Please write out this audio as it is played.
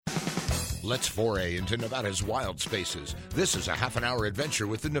Let's foray into Nevada's wild spaces. This is a half-an-hour adventure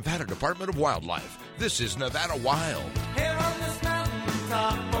with the Nevada Department of Wildlife. This is Nevada Wild. Here on this mountain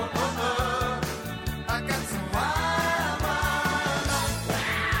top, I got some wild, wild life.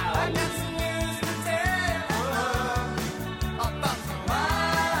 I got some news to tell about some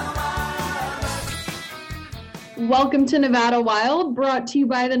wild, wild life. Welcome to Nevada Wild, brought to you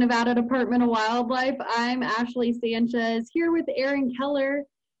by the Nevada Department of Wildlife. I'm Ashley Sanchez, here with Aaron Keller.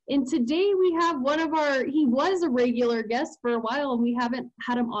 And today we have he was a regular guest for a while, and we haven't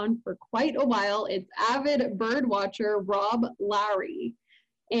had him on for quite a while. It's avid bird watcher, Rob Lowry.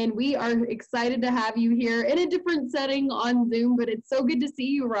 And we are excited to have you here in a different setting on Zoom, but it's so good to see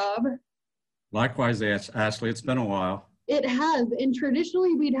you, Rob. Likewise, Ashley, it's been a while. It has, and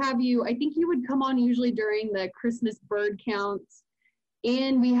traditionally we'd have you, I think you would come on usually during the Christmas bird counts,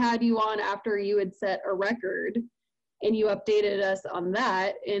 and we had you on after you had set a record. And you updated us on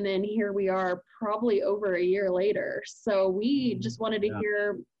that, and then here we are probably over a year later. So we just wanted to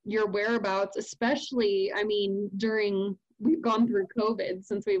hear your whereabouts, especially, I mean, we've gone through COVID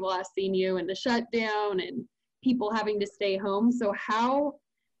since we've last seen you, and the shutdown and people having to stay home. So how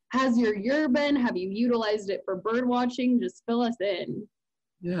has your year been? Have you utilized it for bird watching? Just fill us in.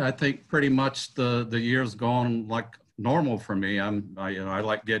 Yeah, I think pretty much the year's gone like normal for me. I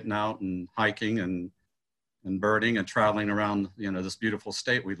like getting out and hiking and birding and traveling around, this beautiful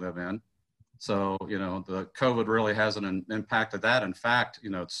state we live in. So, the COVID really hasn't impacted that. In fact,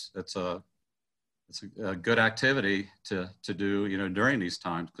 it's a good activity to do, during these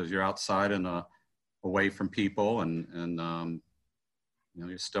times, because you're outside and away from people and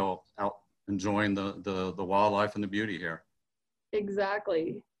you're still out enjoying the wildlife and the beauty here.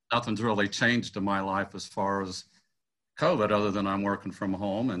 Exactly. Nothing's really changed in my life as far as COVID, other than I'm working from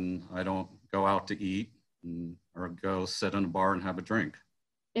home and I don't go out to eat or go sit in a bar and have a drink.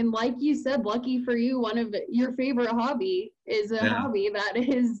 And like you said, lucky for you, one of your favorite hobby is a hobby that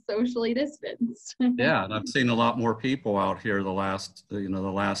is socially distanced. Yeah, and I've seen a lot more people out here the last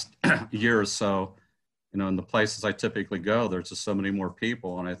year or so. In the places I typically go, there's just so many more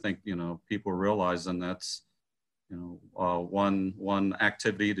people, and I think people realizing that's one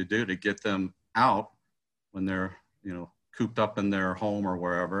activity to do to get them out when they're cooped up in their home or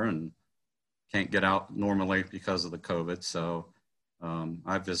wherever and can't get out normally because of the COVID. So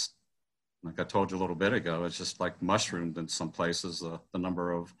I've just, like I told you a little bit ago, it's just like mushroomed in some places, the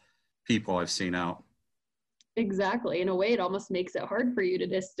number of people I've seen out. Exactly. In a way, it almost makes it hard for you to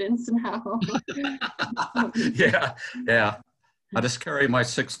distance now. Yeah. I just carry my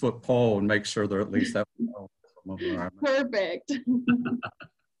 6-foot pole and make sure they're at least that. Perfect.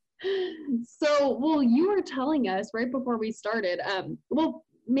 So, you were telling us right before we started,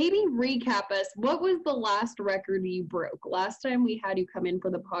 maybe recap us. What was the last record you broke? Last time we had you come in for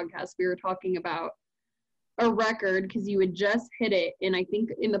the podcast, we were talking about a record because you had just hit it. And I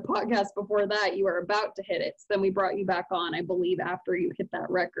think in the podcast before that, you were about to hit it. So then we brought you back on, I believe, after you hit that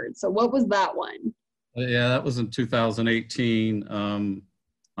record. So what was that one? Yeah, that was in 2018.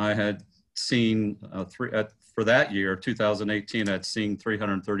 I had seen for that year, 2018, I'd seen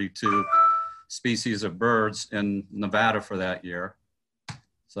 332 species of birds in Nevada for that year.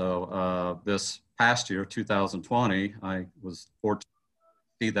 So this past year, 2020, I was fortunate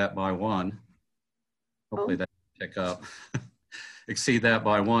to exceed that by one. Hopefully that will pick up. Exceed that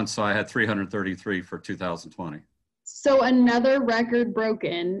by one, so I had 333 for 2020. So another record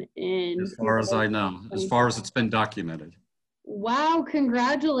broken in... As far as I know, as far as it's been documented. Wow,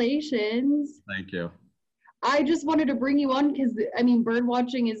 congratulations. Thank you. I just wanted to bring you on because, bird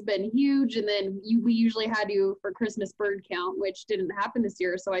watching has been huge, and then we usually had you for Christmas bird count, which didn't happen this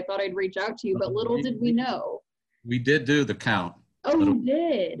year, so I thought I'd reach out to you, but little did we know. We did do the count. Oh, you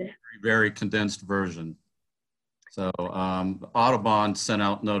did? Very, very condensed version. So Audubon sent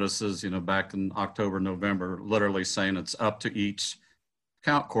out notices, back in October, November, literally saying it's up to each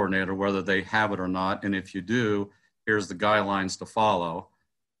count coordinator whether they have it or not, and if you do, here's the guidelines to follow.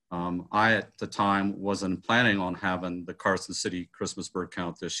 I, at the time, wasn't planning on having the Carson City Christmas bird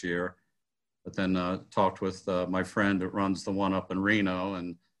count this year, but then talked with my friend that runs the one up in Reno,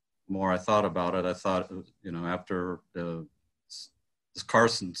 and the more I thought about it, I thought, after this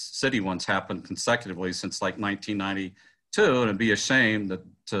Carson City one's happened consecutively since like 1992, and it'd be a shame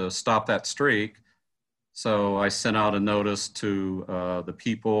to stop that streak. So I sent out a notice to the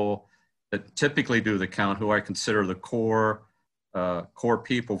people that typically do the count, who I consider the core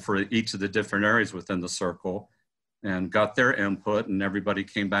people for each of the different areas within the circle, and got their input, and everybody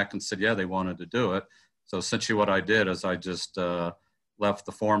came back and said, yeah, they wanted to do it. So essentially what I did is I just left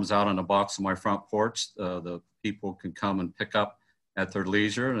the forms out on a box on my front porch. The people can come and pick up at their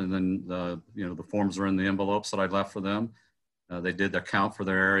leisure. And then, the forms were in the envelopes that I left for them. They did their count for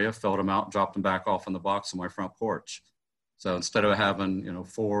their area, filled them out, dropped them back off in the box on my front porch. So instead of having,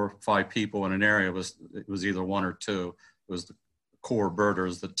 4 or 5 people in an area, it was either 1 or 2. It was the core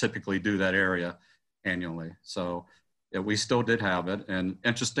birders that typically do that area annually. So yeah, we still did have it. And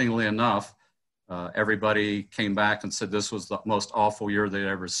interestingly enough, everybody came back and said this was the most awful year they'd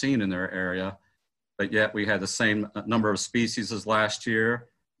ever seen in their area. But yet we had the same number of species as last year,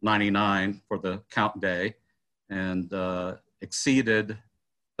 99 for the count day, and exceeded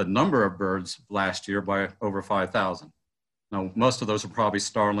the number of birds last year by over 5,000. Now, most of those are probably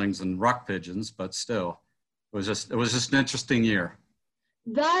starlings and rock pigeons, but still, it was just an interesting year.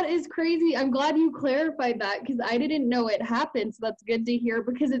 That is crazy. I'm glad you clarified that because I didn't know it happened. So that's good to hear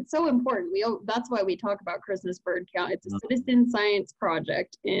because it's so important. That's why we talk about Christmas bird count. It's a citizen science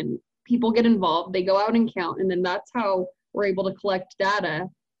project and people get involved. They go out and count, and then that's how we're able to collect data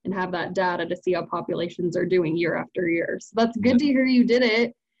and have that data to see how populations are doing year after year. So that's good to hear you did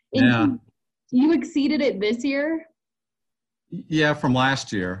it. And Yeah. You exceeded it this year? Yeah, from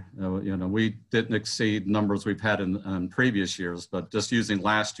last year, we didn't exceed numbers we've had in previous years, but just using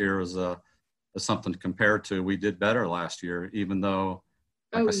last year as something to compare to, we did better last year, even though,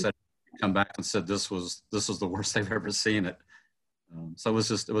 like I said, come back and said this was the worst they've ever seen it. So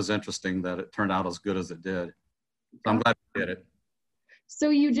it was interesting that it turned out as good as it did. So I'm glad we did it. So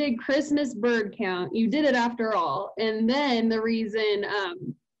you did Christmas bird count. You did it after all. And then the reason,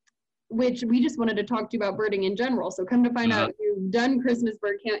 which we just wanted to talk to you about birding in general. So come to find out you've done Christmas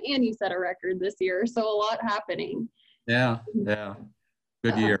bird count and you set a record this year. So a lot happening. Yeah.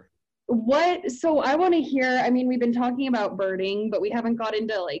 Good year. So I want to hear, we've been talking about birding, but we haven't got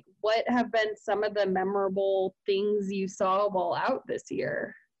into what have been some of the memorable things you saw while out this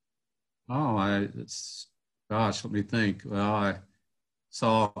year? Let me think. Well, I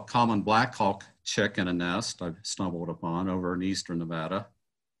saw a common black hawk chick in a nest I stumbled upon over in eastern Nevada.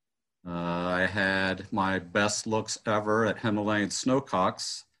 I had my best looks ever at Himalayan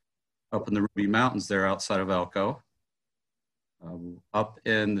snowcocks up in the Ruby Mountains there outside of Elko. Up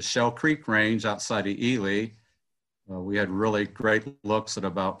in the Shell Creek Range outside of Ely, we had really great looks at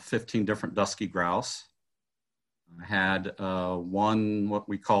about 15 different dusky grouse. I had one, what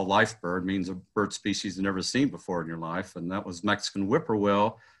we call life bird, means a bird species you've never seen before in your life, and that was Mexican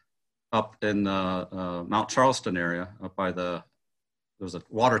whippoorwill up in the Mount Charleston area, up by there's a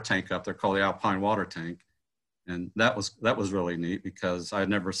water tank up there called the Alpine Water Tank. And that was really neat because I had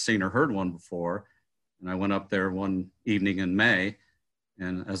never seen or heard one before. And I went up there one evening in May,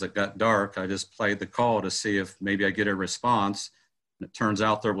 and as it got dark, I just played the call to see if maybe I get a response. And it turns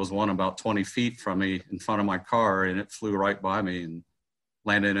out there was one about 20 feet from me in front of my car, and it flew right by me and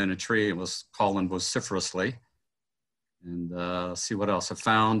landed in a tree and was calling vociferously. And see what else. I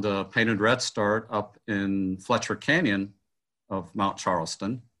found a painted redstart up in Fletcher Canyon of Mount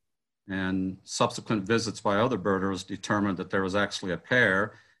Charleston, and subsequent visits by other birders determined that there was actually a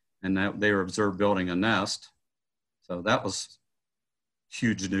pair and that they were observed building a nest. So that was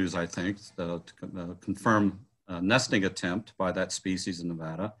huge news, I think, to confirm a nesting attempt by that species in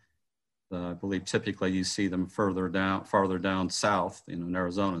Nevada. I believe typically you see them farther down south, in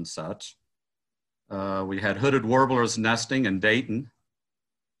Arizona and such. We had hooded warblers nesting in Dayton.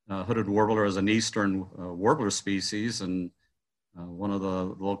 Hooded warbler is an eastern warbler species, and one of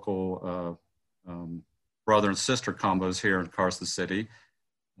the local brother and sister combos here in Carson City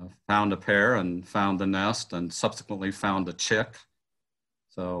found a pair and found the nest and subsequently found a chick.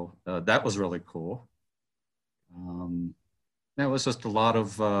 So that was really cool. It was just a lot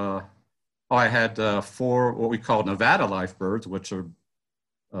of, I had 4 what we call Nevada life birds, which are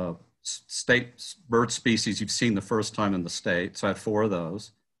state bird species you've seen the first time in the state. So I had 4 of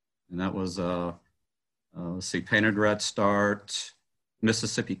those. And that was, let's see, painted redstart,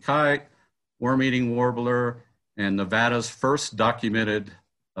 Mississippi kite, worm-eating warbler, and Nevada's first documented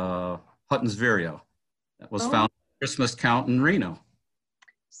Hutton's vireo. That was found at Christmas count in Reno.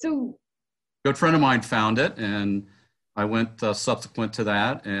 So, a good friend of mine found it, and I went subsequent to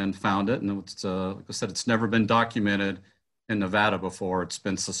that and found it. And it's, like I said, it's never been documented in Nevada before. It's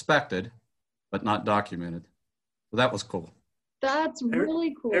been suspected, but not documented. So that was cool. That's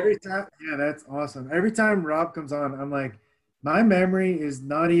really cool. Every time, yeah, that's awesome. Every time Rob comes on, I'm like, my memory is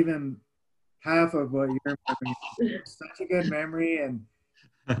not even half of what your memory is. Such a good memory, and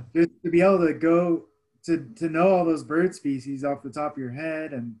just to be able to go to know all those bird species off the top of your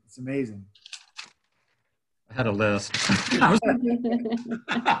head, and it's amazing. I had a list.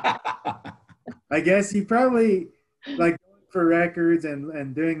 I guess you probably, like, going for records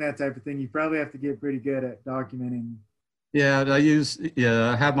and doing that type of thing, you probably have to get pretty good at documenting Yeah,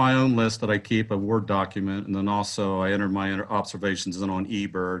 I have my own list that I keep, a Word document, and then also I enter my observations in on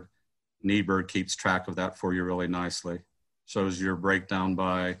eBird, and eBird keeps track of that for you really nicely. Shows your breakdown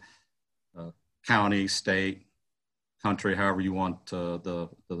by county, state, country, however you want the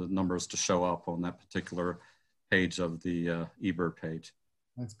numbers to show up on that particular page of the eBird page.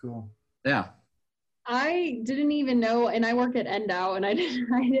 That's cool. Yeah. I didn't even know, and I work at NDOW, and I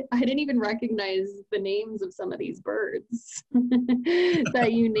didn't even recognize the names of some of these birds that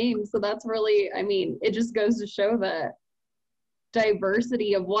you named. So that's really, I mean, it just goes to show the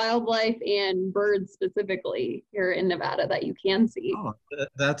diversity of wildlife and birds specifically here in Nevada that you can see. Oh,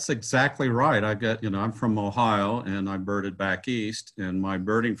 that's exactly right. I'm from Ohio, and I birded back east, and my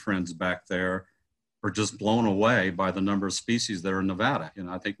birding friends back there are just blown away by the number of species that are in Nevada.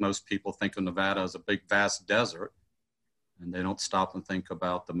 I think most people think of Nevada as a big, vast desert, and they don't stop and think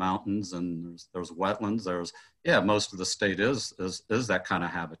about the mountains, and there's wetlands. Most of the state is that kind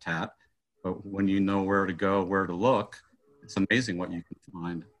of habitat. But when you know where to go, where to look, it's amazing what you can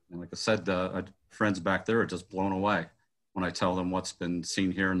find. And like I said, friends back there are just blown away when I tell them what's been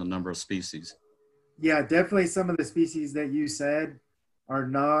seen here and the number of species. Yeah, definitely some of the species that you said are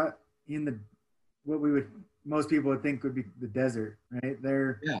not in what most people would think would be the desert, right?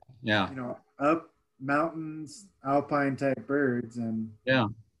 They're up mountains, alpine type birds, and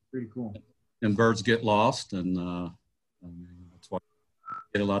pretty cool. And birds get lost, and that's why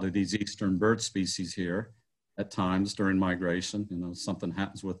we get a lot of these eastern bird species here at times during migration. Something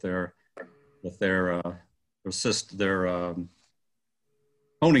happens with their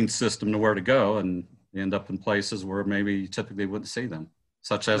honing system to where to go, and they end up in places where maybe you typically wouldn't see them,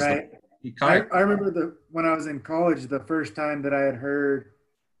 such as right. I remember when I was in college, the first time that I had heard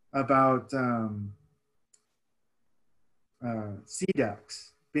about sea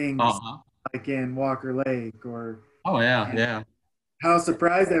ducks being like in Walker Lake, or how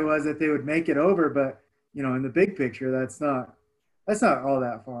surprised I was that they would make it over. But in the big picture, that's not all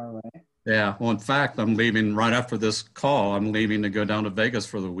that far away. Yeah. Well, in fact, I'm leaving right after this call. I'm leaving to go down to Vegas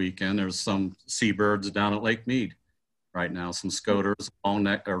for the weekend. There's some seabirds down at Lake Mead right now, some scoters,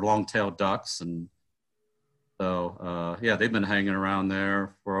 long-tailed ducks. And so, they've been hanging around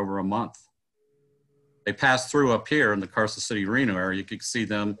there for over a month. They passed through up here in the Carson City Reno area. You could see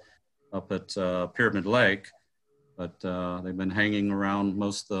them up at Pyramid Lake, but they've been hanging around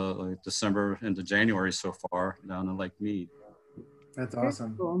most of December into January so far down in Lake Mead. That's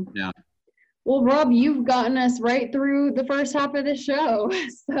awesome. Cool. Yeah. Well, Rob, you've gotten us right through the first half of the show.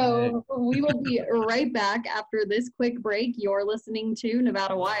 So we will be right back after this quick break. You're listening to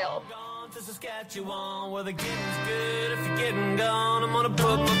Nevada Wild. To Saskatchewan, where the getting's good. If you're getting gone, I'm gonna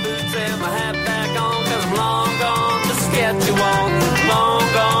put my boots and my hat back on, 'cause I'm long gone to Saskatchewan.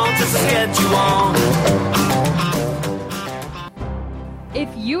 Long gone to Saskatchewan. If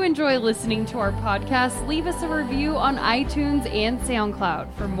you enjoy listening to our podcast, leave us a review on iTunes and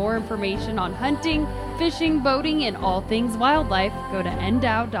SoundCloud. For more information on hunting, fishing, boating, and all things wildlife, go to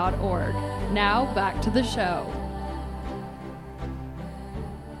ndow.org. Now, back to the show.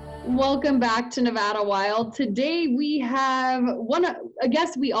 Welcome back to Nevada Wild. Today we have a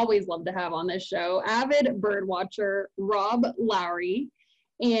guest we always love to have on this show, avid bird watcher Rob Lowry.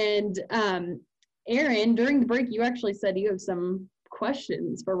 And Aaron, during the break, you actually said you have some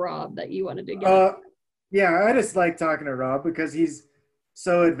questions for Rob that you wanted to get. Yeah, I just like talking to Rob because he's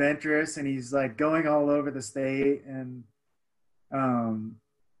so adventurous and he's like going all over the state. And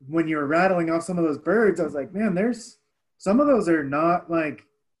when you were rattling off some of those birds, I was like, man, there's some of those are not like,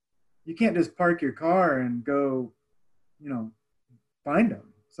 you can't just park your car and go, find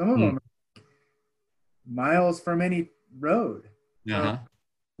them. Some of them are miles from any road. Uh-huh. So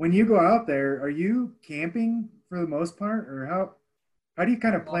when you go out there, are you camping for the most part, or how do you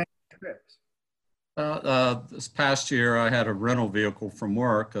kind of plan trips? This past year, I had a rental vehicle from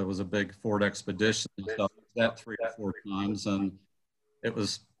work. It was a big Ford Expedition. So I did that 3 or 4 times, and it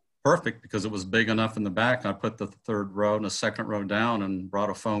was perfect because it was big enough in the back. I put the third row and the second row down and brought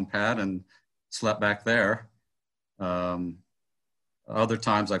a foam pad and slept back there. Other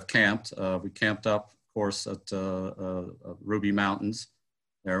times I've camped. We camped up, of course, at Ruby Mountains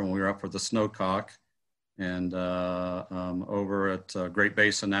there when we were up for the snowcock, and over at Great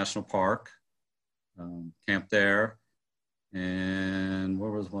Basin National Park, camped there. And where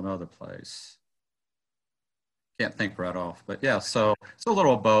was one other place? Can't think right off, but yeah, so it's a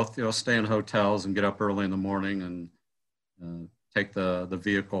little of both, stay in hotels and get up early in the morning and take the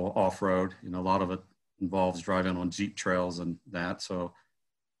vehicle off-road. A lot of it involves driving on Jeep trails and that, so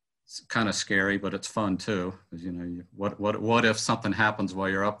it's kind of scary, but it's fun too, because what if something happens while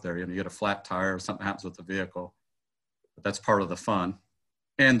you're up there? You get a flat tire or something happens with the vehicle. but that's part of the fun.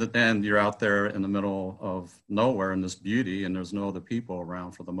 And then you're out there in the middle of nowhere in this beauty, and there's no other people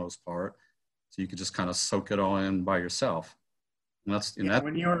around for the most part. So you could just kind of soak it all in by yourself. And that's, Yeah,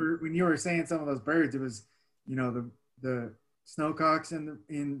 when you were saying some of those birds, it was, you know, the snowcocks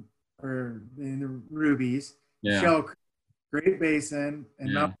in the rubies, yeah, Shell Creek, Great Basin, and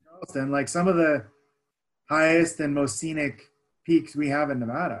yeah, Mount Charleston, like some of the highest and most scenic peaks we have in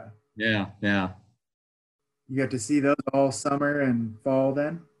Nevada. yeah, yeah, You get to see those all summer and fall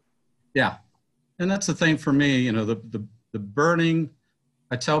then. yeah. And that's the thing for me, you know, the birding,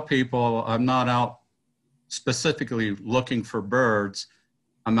 I tell people I'm not out specifically looking for birds.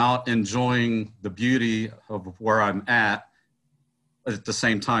 I'm out enjoying the beauty of where I'm at the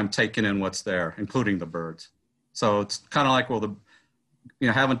same time taking in what's there, including the birds. So it's kind of like, well,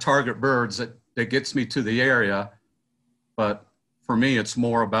 having target birds that gets me to the area, but for me, it's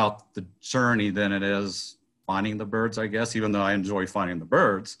more about the journey than it is finding the birds, I guess, even though I enjoy finding the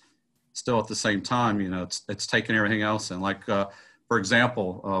birds. Still at the same time, you know, it's taking everything else in. Like, for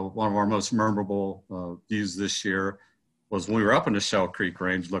example, one of our most memorable views this year was when we were up in the Shell Creek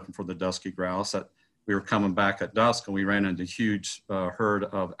Range looking for the dusky grouse. We were coming back at dusk and we ran into a huge herd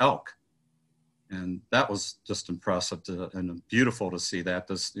of elk. And that was just impressive and beautiful to see that.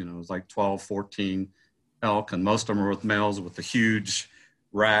 This, you know, it was like 12, 14 elk, and most of them were with males with the huge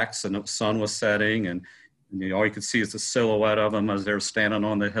racks, and the sun was setting, and you know, all you could see is the silhouette of them as they were standing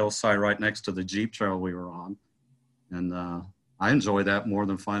on the hillside right next to the Jeep trail we were on. And I enjoy that more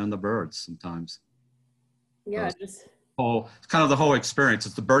than finding the birds sometimes. Yeah, So just it's kind of the whole experience.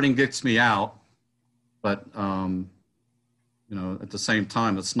 It's the birding gets me out, but you know, at the same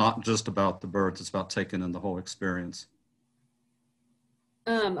time, it's not just about the birds, it's about taking in the whole experience.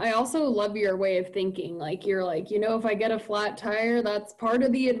 I also love your way of thinking. Like, you're like, you know, if I get a flat tire, that's part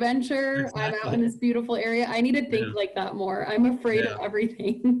of the adventure. I'm out Exactly. in this beautiful area. I need to think Yeah. like that more. I'm afraid of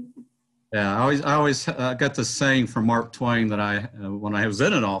everything. Yeah, I always got this saying from Mark Twain that when I was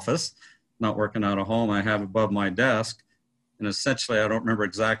in an office, not working out of home, I have above my desk. And essentially, I don't remember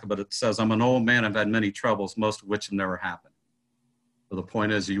exactly, but it says, I'm an old man, I've had many troubles, most of which have never happened. So the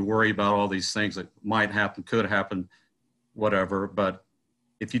point is, you worry about all these things that might happen, could happen, whatever, but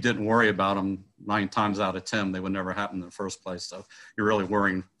if you didn't worry about them 9 times out of 10, they would never happen in the first place. So you're really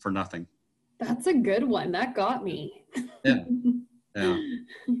worrying for nothing. That's a good one. That got me. Yeah, yeah.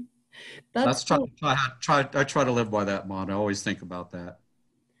 That's cool. I try to live by that motto. I always think about that.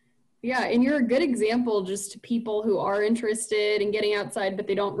 Yeah, and you're a good example just to people who are interested in getting outside, but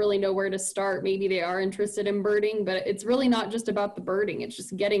they don't really know where to start. Maybe they are interested in birding, but it's really not just about the birding. It's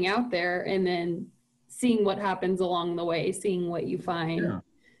just getting out there and then seeing what happens along the way, seeing what you find. Yeah.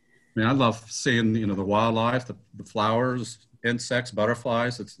 I mean, I love seeing, you know, the wildlife, the flowers, insects,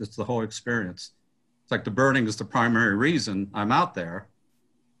 butterflies. It's the whole experience. It's like the birding is the primary reason I'm out there,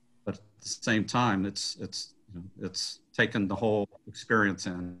 but at the same time, it's taken the whole experience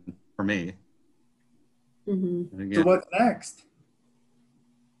in for me. Mm-hmm. And So again, what's next?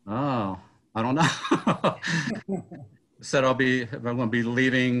 oh, I don't know. Said I'm going to be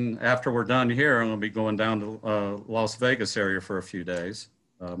leaving after we're done here. I'm going to be going down to Las Vegas area for a few days,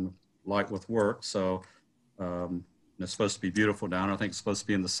 light with work. So it's supposed to be beautiful down there. I think it's supposed to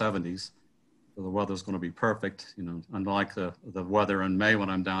be in the 70s. So the weather's going to be perfect. You know, unlike the weather in May when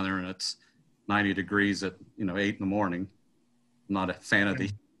I'm down there and it's 90 degrees at 8 in the morning. I'm not a fan of the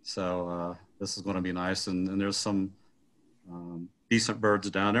heat. So this is going to be nice. And there's some decent birds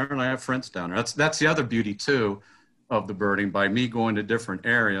down there, and I have friends down there. That's the other beauty too of the birding. By me going to different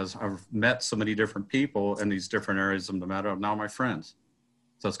areas, I've met so many different people in these different areas of Nevada, now my friends.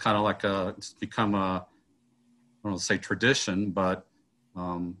 So it's kind of like it's become I don't want to say tradition, but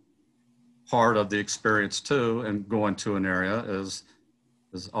part of the experience too, and going to an area is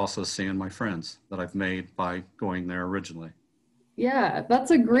also seeing my friends that I've made by going there originally. Yeah,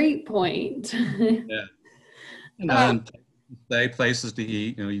 that's a great point. Yeah. And stay, places to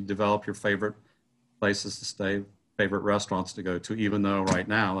eat, you develop your favorite places to stay, favorite restaurants to go to, even though right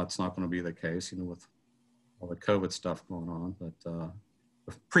now that's not going to be the case, with all the COVID stuff going on. But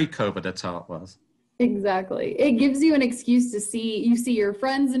pre-COVID, that's how it was. Exactly. It gives you an excuse to see your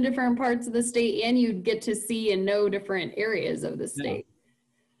friends in different parts of the state, and you get to see and know different areas of the state.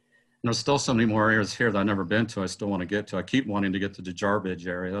 And there's still so many more areas here that I've never been to. I still want to get to. I keep wanting to get to the Jarbidge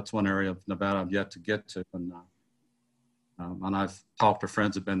area. That's one area of Nevada I've yet to get to. And I've talked to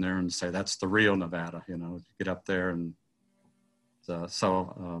friends who've been there and say, that's the real Nevada, get up there. And I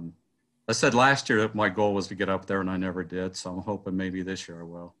said last year that my goal was to get up there and I never did. So I'm hoping maybe this year I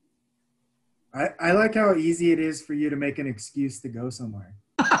will. I like how easy it is for you to make an excuse to go somewhere.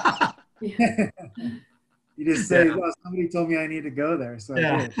 You just say, Yeah. well, somebody told me I need to go there, so I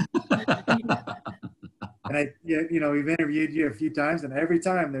Yeah. did. And we've interviewed you a few times, and every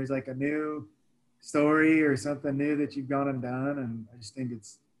time there's like a new story or something new that you've gone and done, and I just think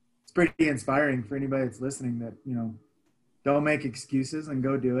it's pretty inspiring for anybody that's listening that, don't make excuses and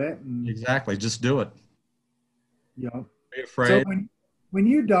go do it. And, Exactly. Just do it. Be Be so afraid. when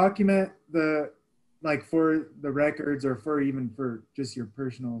you document for the records or for just your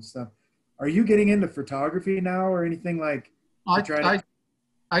personal stuff, are you getting into photography now or anything like? I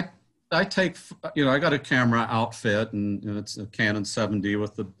take, I got a camera outfit and it's a Canon 7D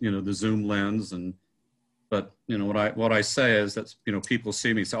with the zoom lens but what I say is that, people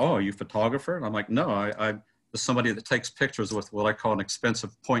see me say, oh, are you a photographer? And I'm like, no, I'm somebody that takes pictures with what I call an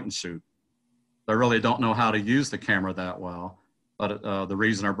expensive point and shoot. I really don't know how to use the camera that well, but the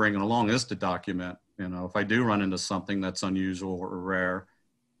reason I bring it along is to document, if I do run into something that's unusual or rare,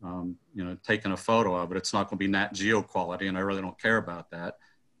 taking a photo of it, it's not going to be Nat Geo quality, and I really don't care about that.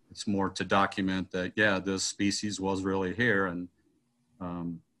 It's more to document that, yeah, this species was really here, and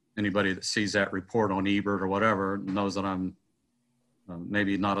anybody that sees that report on eBird or whatever knows that I'm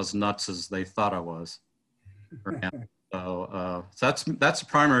maybe not as nuts as they thought I was. So that's the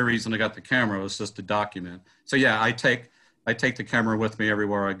primary reason I got the camera, was just to document. So yeah, I take the camera with me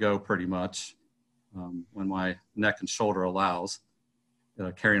everywhere I go, pretty much, when my neck and shoulder allows.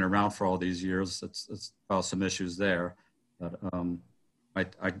 Carrying around for all these years, it's caused some issues there.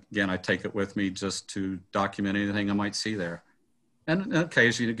 But I take it with me just to document anything I might see there. And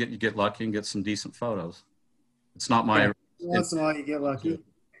occasionally you get lucky and get some decent photos. It's not my... Once in a while you get lucky.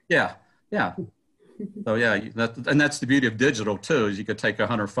 Yeah. So yeah, that's the beauty of digital too, is you could take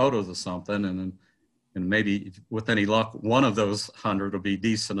 100 photos of something and maybe with any luck, one of those 100 will be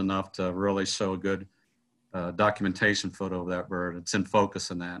decent enough to really show a good documentation photo of that bird. It's in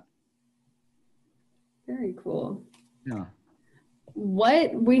focus in that. Very cool. Yeah.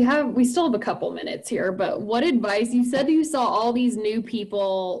 We still have a couple minutes here, but what advice, you said you saw all these new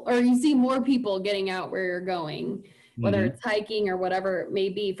people, or you see more people getting out where you're going, whether it's hiking or whatever it may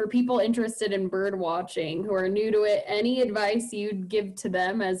be, for people interested in bird watching who are new to it, any advice you'd give to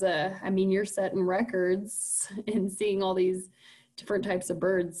them you're setting records and seeing all these different types of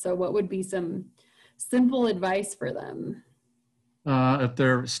birds. So what would be some simple advice for them? If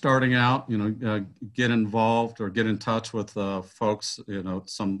they're starting out, get involved or get in touch with folks,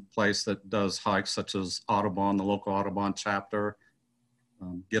 some place that does hikes such as Audubon, the local Audubon chapter.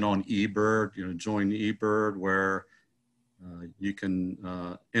 Get on eBird, join eBird, where you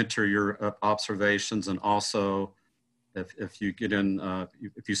can enter your observations, and also if you get in,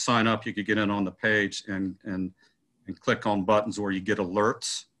 if you sign up, you could get in on the page and click on buttons where you get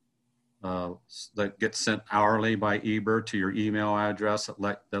alerts that get sent hourly by eBird to your email address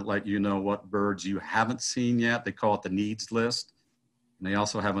that let you know what birds you haven't seen yet. They call it the needs list. And they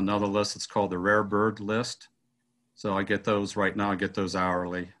also have another list that's called the rare bird list. So I get those right now, I get those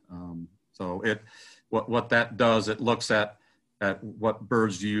hourly. So what that does, it looks at what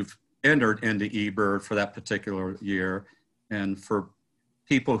birds you've entered into eBird for that particular year. And for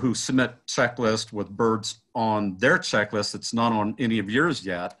people who submit checklist with birds on their checklist that's not on any of yours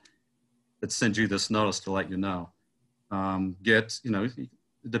yet, it sends you this notice to let you know. It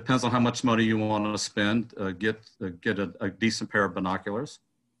depends on how much money you want to spend. Get a decent pair of binoculars.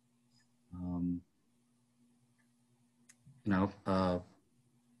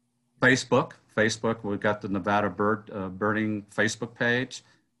 Facebook, we've got the Nevada birding Facebook page,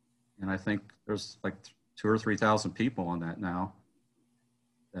 and I think there's like 2,000 or 3,000 people on that now.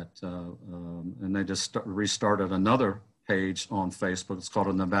 And they just restarted another page on Facebook. It's called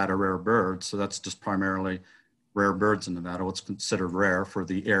a Nevada Rare Birds. So that's just primarily rare birds in Nevada, what's considered rare for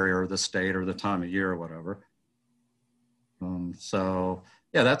the area or the state or the time of year or whatever. So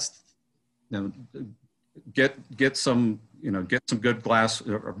yeah, that's, get some good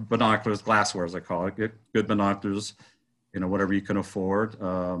binoculars, glassware as I call it. Get good binoculars, whatever you can afford.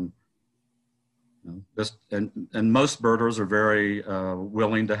 And most birders are very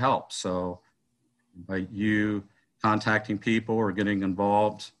willing to help. So by you contacting people or getting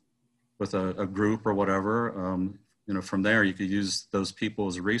involved with a group or whatever, from there you could use those people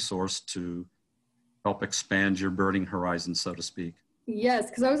as a resource to help expand your birding horizon, so to speak. Yes,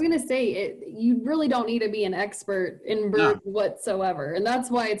 because I was going to say, you really don't need to be an expert in birds whatsoever. And that's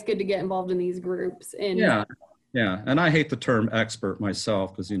why it's good to get involved in these groups. And Yeah, and I hate the term expert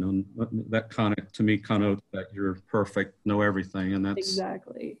myself, because that to me connotes that you're perfect, know everything, and that's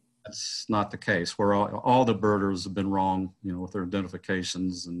not the case. Where all the birders have been wrong, with their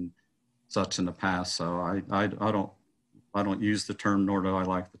identifications and such in the past. So I don't use the term, nor do I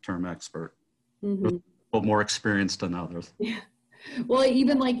like the term expert. Mm-hmm. little more experienced than others. Well,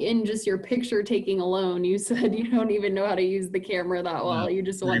 even like in just your picture taking alone, you said you don't even know how to use the camera that well. You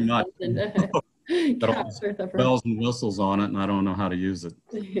just want something to capture the bells and whistles on it, and I don't know how to use it.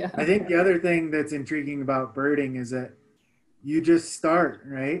 Yeah. I think the other thing that's intriguing about birding is that you just start,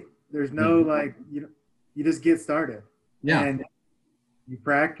 right? There's no like, you just get started. Yeah. And you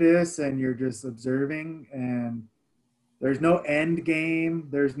practice and you're just observing, and there's no end game.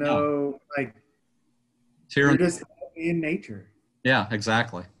 There's no like, you're just in nature. Yeah,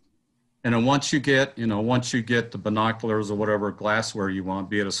 exactly. And then once you get the binoculars or whatever glassware you want,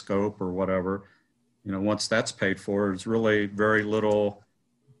 be it a scope or whatever, once that's paid for, there's really very little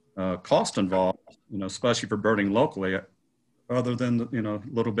cost involved, especially for birding locally, other than, a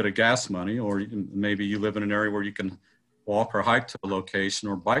little bit of gas money, or maybe you live in an area where you can walk or hike to a location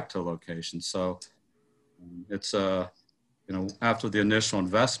or bike to a location. So it's after the initial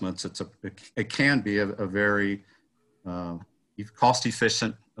investments, it can be a very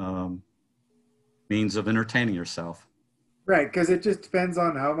cost-efficient means of entertaining yourself. Right, because it just depends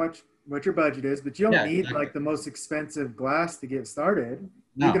on what your budget is, but you don't need like the most expensive glass to get started.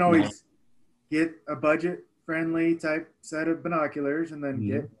 You can always get a budget-friendly type set of binoculars and then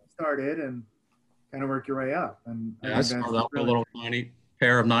get started and kind of work your way up. And I started out with a little tiny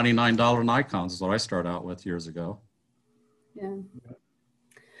pair of $99 Nikons is what I started out with years ago. Yeah.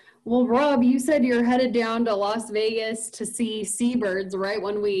 Well, Rob, you said you're headed down to Las Vegas to see seabirds right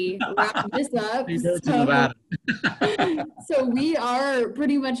when we wrap this up. So we are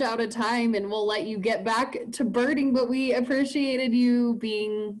pretty much out of time, and we'll let you get back to birding, but we appreciated you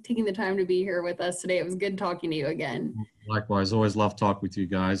taking the time to be here with us today. It was good talking to you again. Likewise, always love talking with you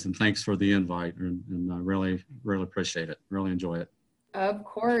guys, and thanks for the invite, and I really, really appreciate it. Really enjoy it. Of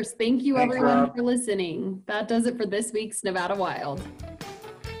course. Thank you, Thanks, everyone, Rob. for listening. That does it for this week's Nevada Wild.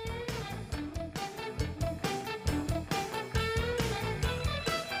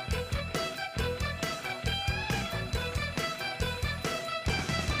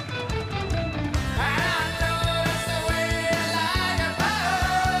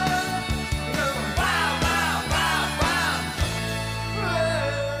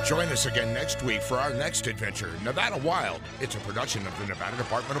 Join us again next week for our next adventure, Nevada Wild. It's a production of the Nevada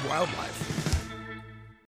Department of Wildlife.